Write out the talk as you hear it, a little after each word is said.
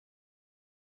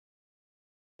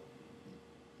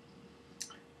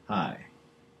Hi,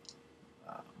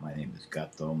 my name is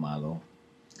Gato Malo,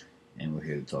 and we're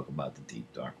here to talk about the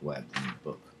deep dark web in the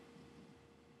book.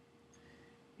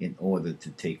 In order to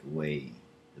take away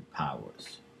the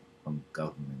powers from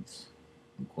governments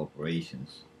and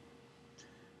corporations,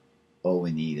 all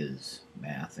we need is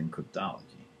math and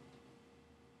cryptology.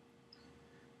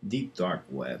 Deep Dark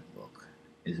Web book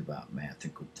is about math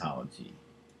and cryptology,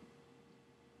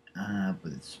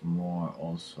 but it's more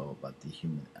also about the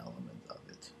human element of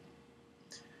it.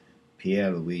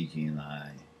 Pierluigi and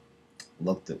I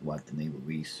looked at what the Naval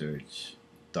Research,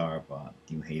 DARPA,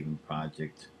 New Haven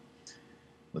Project,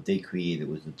 what they created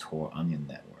was the Tor Onion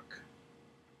Network.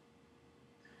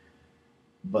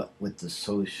 But with the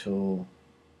social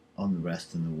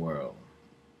unrest in the world,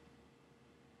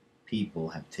 people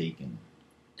have taken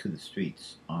to the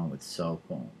streets armed with cell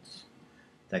phones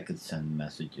that could send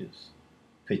messages,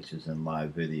 pictures, and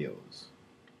live videos.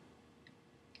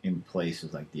 In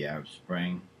places like the Arab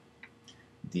Spring,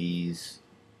 these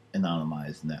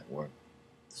anonymized networks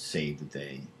saved the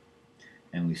day,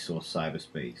 and we saw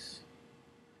cyberspace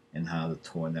and how the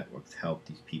Tor networks helped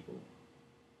these people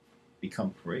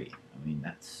become free. I mean,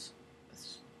 that's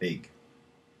big.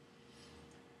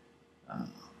 Of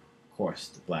course,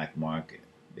 the black market,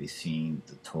 they seen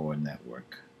the Tor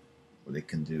network, what they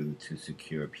can do to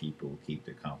secure people, keep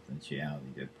their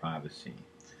confidentiality, their privacy.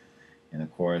 And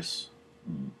of course,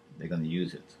 they're going to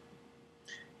use it.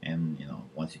 And,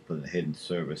 once you put a hidden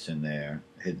service in there,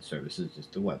 hidden service is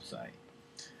just a website.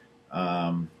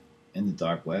 In the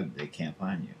dark web, they can't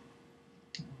find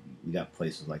you. We got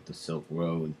places like the Silk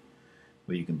Road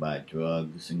where you can buy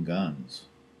drugs and guns.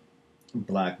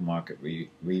 Black market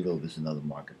reload is another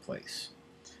marketplace.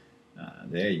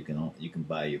 There you can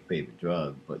buy your favorite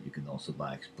drug, but you can also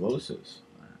buy explosives.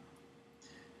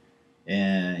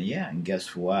 And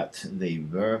guess what? They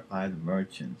verify the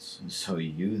merchants, so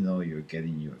you're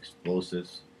getting your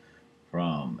explosives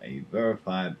from a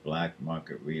verified black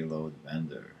market reload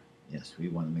vendor. Yes, we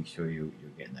want to make sure you're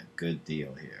getting a good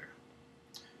deal here.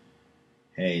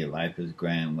 Hey, life is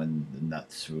grand when the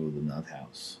nuts rule the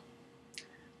nuthouse,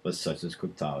 but such as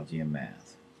cryptology and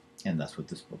math, and that's what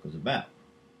this book is about.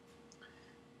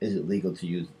 Is it legal to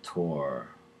use Tor?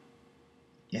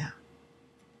 Yeah,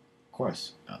 of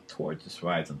course. Tor just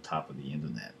rides on top of the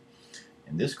internet.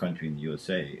 In this country, in the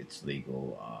USA, it's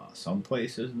legal. Some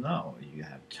places, no. You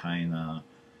have China.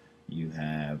 You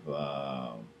have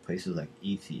places like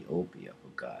Ethiopia, for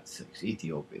God's sakes.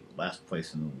 Ethiopia, the last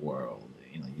place in the world.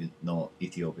 You know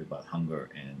Ethiopia about hunger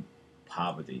and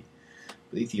poverty.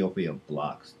 But Ethiopia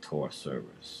blocks Tor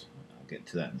servers. I'll get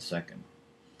to that in a second.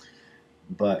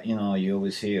 But, you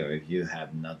always hear, if you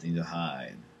have nothing to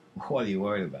hide, what are you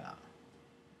worried about?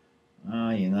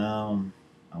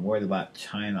 I'm worried about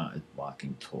China is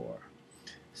blocking Tor.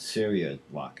 Syria is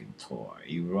blocking Tor.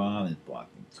 Iran is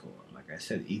blocking Tor. Like I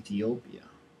said, Ethiopia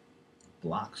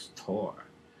blocks Tor.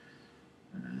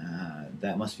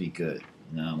 That must be good.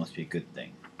 Must be a good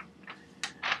thing.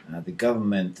 The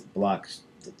government blocks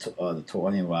the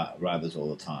Torian robbers all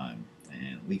the time,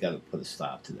 and we got to put a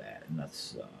stop to that. And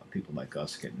that's people like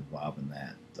us getting involved in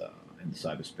that, in the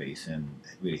cyberspace, and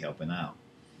really helping out.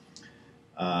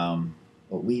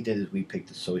 What we did is we picked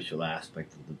the social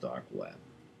aspect of the dark web,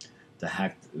 the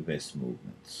hacktivist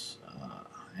movements,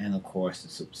 and of course the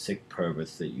some sick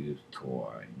perverts that use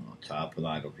Tor. Child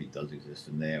pornography does exist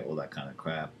in there, all that kind of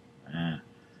crap.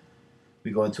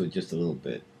 We go into it just a little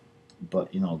bit,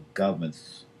 but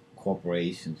governments,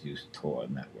 corporations use Tor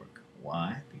network.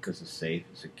 Why? Because it's safe,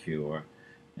 it's secure,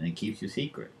 and it keeps you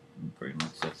secret. And pretty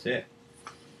much that's it.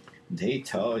 They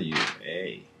tell you,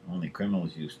 hey, only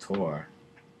criminals use Tor.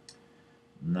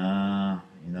 Nah,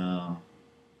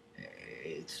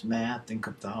 it's math and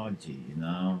cryptology,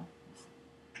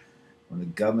 When the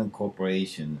government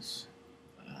corporations,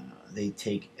 they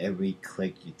take every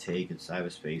click you take in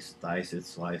cyberspace, dice it,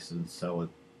 slice it, and sell it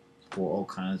for all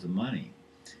kinds of money.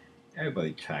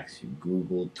 Everybody tracks you.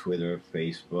 Google, Twitter,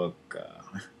 Facebook.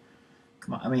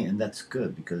 Come on, and that's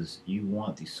good because you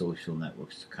want these social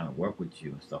networks to kind of work with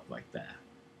you and stuff like that.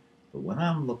 But when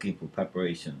I'm looking for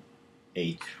preparation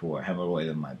H for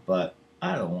hemorrhoid in my butt,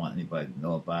 I don't want anybody to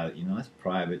know about it. It's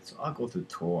private, so I'll go through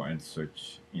Tor and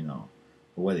search, for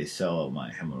where they sell my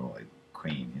hemorrhoid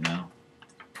cream.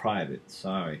 Private.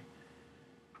 Sorry.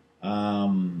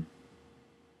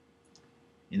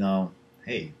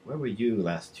 Hey, where were you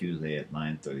last Tuesday at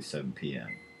 9:37 p.m.?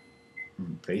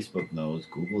 Facebook knows,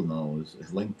 Google knows,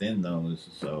 LinkedIn knows,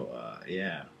 so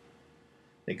yeah,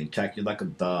 they can track you like a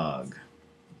dog.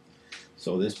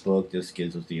 So this book just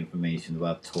gives us the information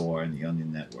about Tor and the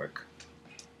Onion Network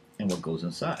and what goes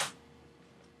inside.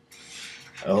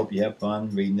 I hope you have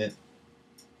fun reading it.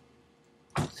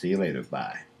 See you later.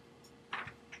 Bye.